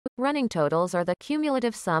running totals are the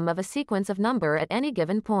cumulative sum of a sequence of number at any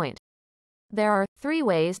given point. There are 3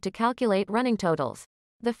 ways to calculate running totals.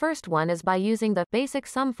 The first one is by using the basic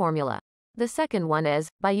sum formula. The second one is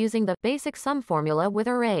by using the basic sum formula with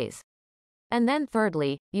arrays. And then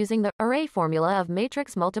thirdly, using the array formula of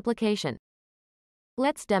matrix multiplication.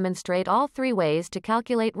 Let's demonstrate all 3 ways to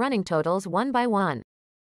calculate running totals one by one.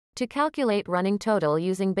 To calculate running total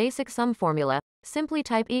using basic sum formula, simply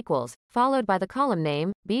type equals, followed by the column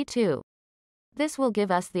name, B2. This will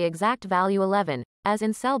give us the exact value 11, as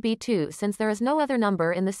in cell B2 since there is no other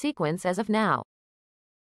number in the sequence as of now.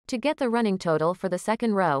 To get the running total for the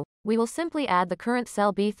second row, we will simply add the current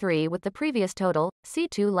cell B3 with the previous total,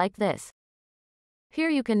 C2 like this. Here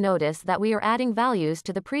you can notice that we are adding values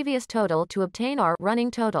to the previous total to obtain our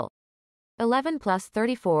running total. 11 plus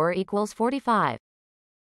 34 equals 45.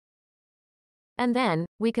 And then,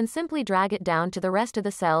 we can simply drag it down to the rest of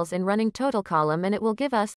the cells in running total column and it will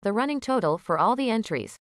give us the running total for all the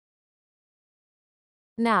entries.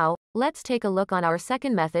 Now, let's take a look on our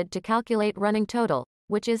second method to calculate running total,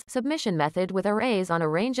 which is submission method with arrays on a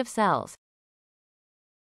range of cells.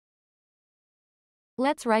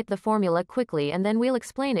 Let's write the formula quickly and then we'll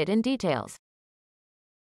explain it in details.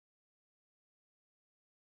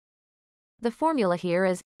 The formula here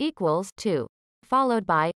is equals to, followed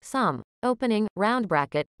by sum, opening round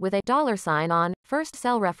bracket with a $sign on first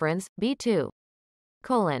cell reference B2,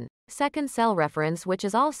 colon, second cell reference which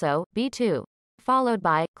is also B2, followed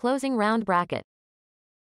by closing round bracket.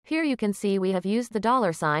 Here you can see we have used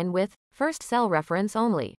the $sign with first cell reference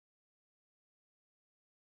only.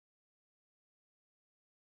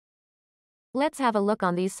 Let's have a look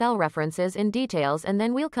on these cell references in details and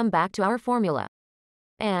then we'll come back to our formula.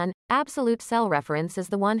 An absolute cell reference is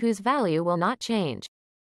the one whose value will not change.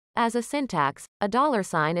 As a syntax, a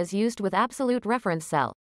 $sign is used with absolute reference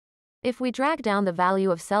cell. If we drag down the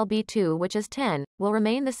value of cell B2 which is 10, will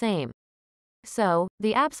remain the same. So,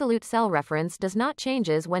 the absolute cell reference does not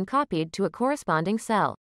changes when copied to a corresponding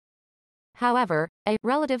cell. However, a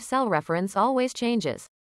relative cell reference always changes.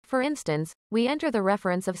 For instance, we enter the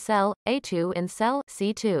reference of cell A2 in cell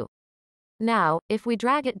C2. Now, if we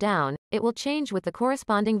drag it down, it will change with the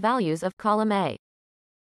corresponding values of column A.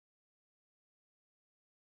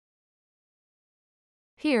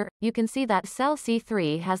 Here, you can see that cell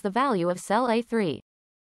C3 has the value of cell A3.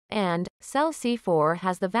 And cell C4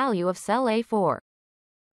 has the value of cell A4.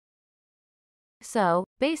 So,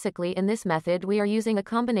 basically in this method we are using a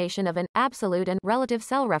combination of an absolute and relative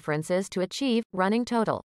cell references to achieve running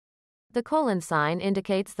total. The colon sign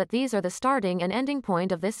indicates that these are the starting and ending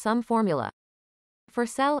point of this sum formula. For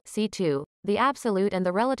cell C2, the absolute and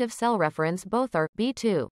the relative cell reference both are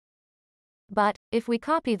B2. But, if we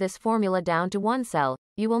copy this formula down to one cell,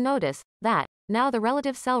 you will notice that now the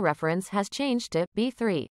relative cell reference has changed to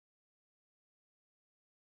B3.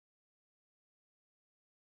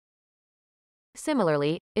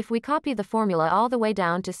 Similarly, if we copy the formula all the way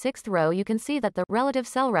down to 6th row you can see that the relative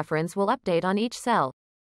cell reference will update on each cell,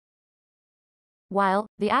 while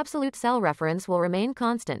the absolute cell reference will remain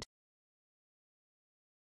constant.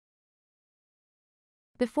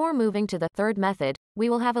 Before moving to the third method, we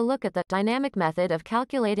will have a look at the dynamic method of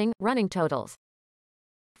calculating running totals.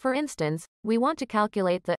 For instance, we want to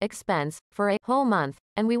calculate the expense for a whole month,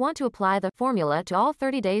 and we want to apply the formula to all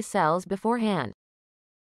 30 days cells beforehand.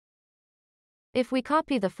 If we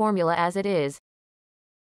copy the formula as it is,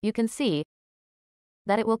 you can see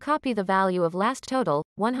that it will copy the value of last total,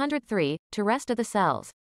 103, to rest of the cells.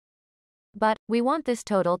 But, we want this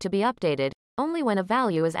total to be updated only when a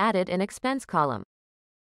value is added in expense column.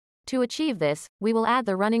 To achieve this, we will add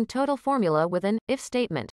the running total formula with an if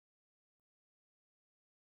statement.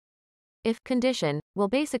 If condition will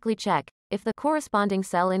basically check if the corresponding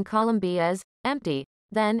cell in column B is empty,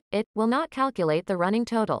 then it will not calculate the running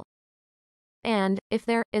total. And if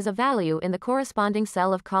there is a value in the corresponding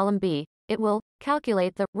cell of column B, it will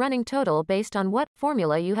calculate the running total based on what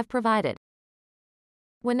formula you have provided.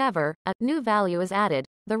 Whenever a new value is added,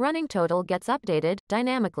 the running total gets updated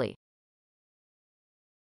dynamically.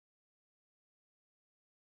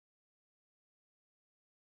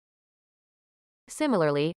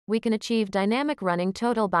 Similarly, we can achieve dynamic running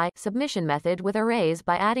total by submission method with arrays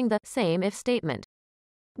by adding the same if statement.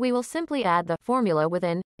 We will simply add the formula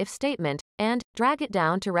within if statement and drag it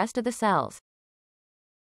down to rest of the cells.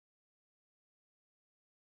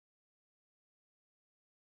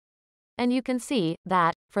 And you can see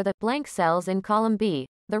that for the blank cells in column B,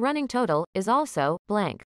 the running total is also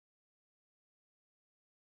blank.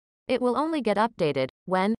 It will only get updated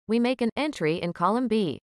when we make an entry in column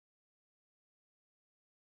B.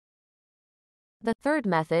 The third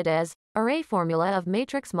method is array formula of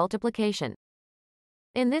matrix multiplication.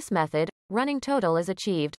 In this method, running total is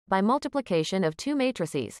achieved by multiplication of two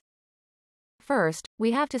matrices. First,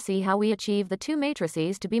 we have to see how we achieve the two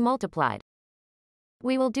matrices to be multiplied.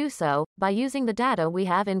 We will do so by using the data we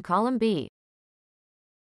have in column B.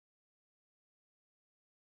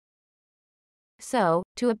 So,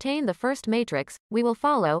 to obtain the first matrix, we will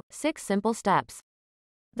follow 6 simple steps.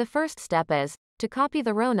 The first step is to copy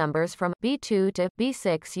the row numbers from B2 to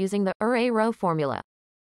B6 using the array row formula.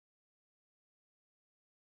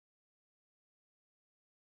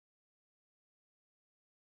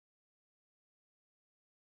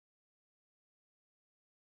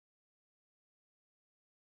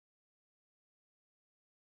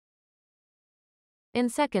 In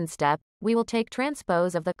second step, we will take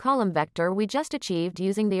transpose of the column vector we just achieved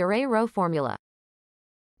using the array row formula.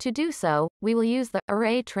 To do so, we will use the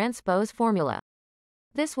array transpose formula.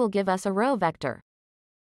 This will give us a row vector.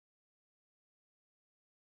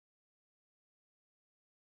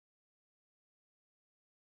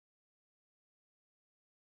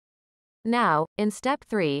 Now, in step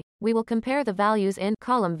 3, we will compare the values in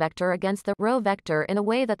column vector against the row vector in a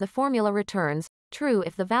way that the formula returns true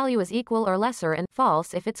if the value is equal or lesser and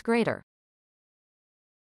false if it's greater.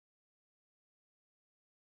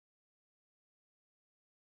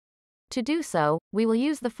 To do so, we will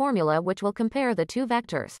use the formula which will compare the two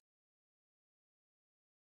vectors.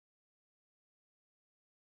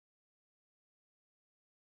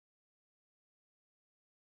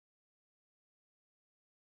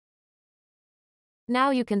 Now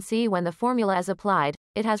you can see when the formula is applied,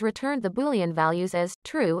 it has returned the Boolean values as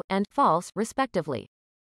true and false, respectively.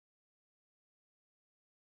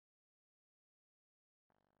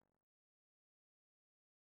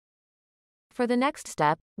 For the next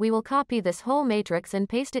step, we will copy this whole matrix and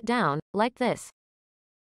paste it down, like this.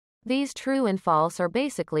 These true and false are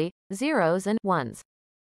basically zeros and ones.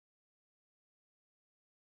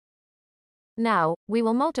 Now, we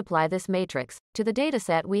will multiply this matrix to the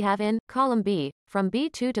dataset we have in column B, from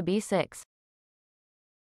B2 to B6.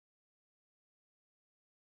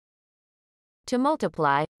 To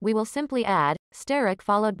multiply, we will simply add *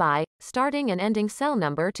 followed by starting and ending cell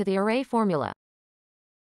number to the array formula.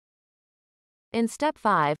 In step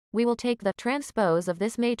 5, we will take the transpose of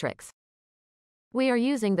this matrix. We are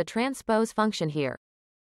using the transpose function here.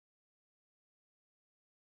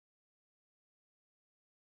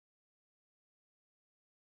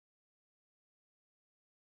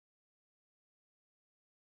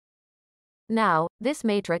 Now, this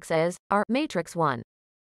matrix is our matrix 1.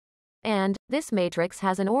 And this matrix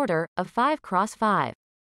has an order of 5 cross 5.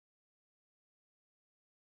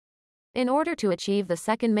 In order to achieve the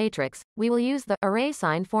second matrix, we will use the array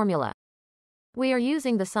sign formula. We are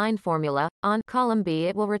using the sign formula. On column B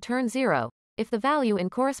it will return 0, if the value in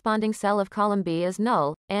corresponding cell of column B is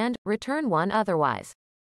null, and return 1 otherwise.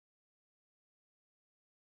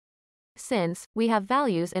 Since we have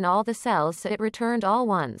values in all the cells, so it returned all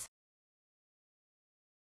ones.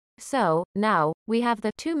 So, now, we have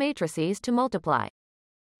the two matrices to multiply.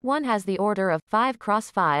 One has the order of 5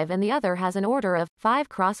 cross 5 and the other has an order of 5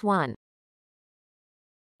 cross 1.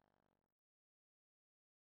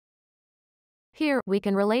 Here, we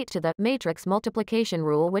can relate to the matrix multiplication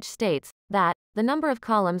rule, which states that the number of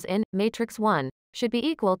columns in matrix 1 should be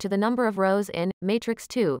equal to the number of rows in matrix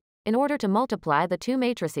 2 in order to multiply the two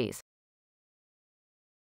matrices.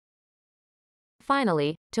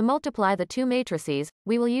 Finally, to multiply the two matrices,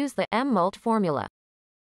 we will use the mmult formula.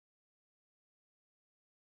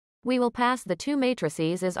 We will pass the two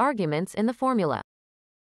matrices as arguments in the formula.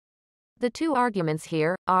 The two arguments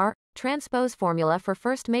here are transpose formula for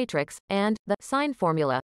first matrix and the sign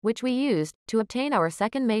formula, which we used to obtain our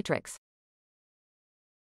second matrix.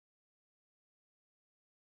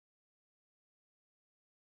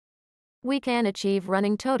 We can achieve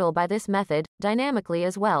running total by this method dynamically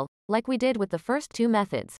as well, like we did with the first two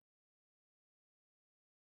methods.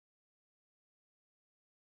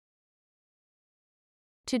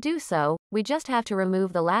 To do so, we just have to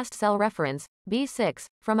remove the last cell reference, B6,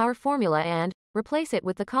 from our formula and replace it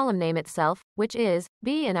with the column name itself, which is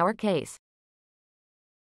B in our case.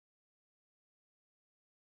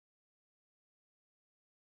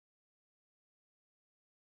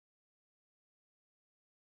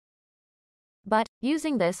 But,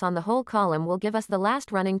 using this on the whole column will give us the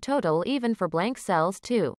last running total even for blank cells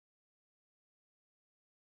too.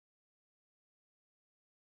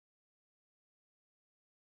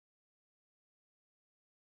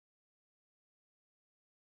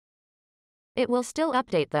 It will still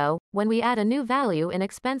update though, when we add a new value in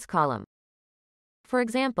expense column. For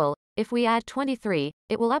example, if we add 23,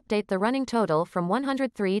 it will update the running total from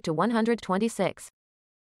 103 to 126.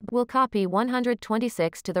 We'll copy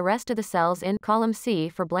 126 to the rest of the cells in column C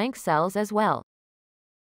for blank cells as well.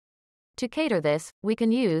 To cater this, we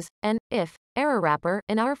can use an if error wrapper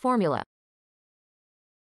in our formula.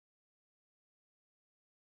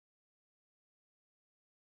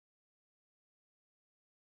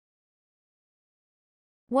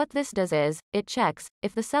 What this does is, it checks,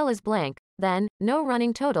 if the cell is blank, then, no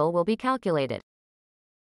running total will be calculated.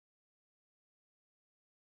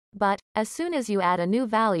 But, as soon as you add a new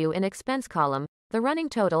value in expense column, the running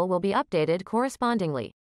total will be updated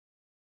correspondingly.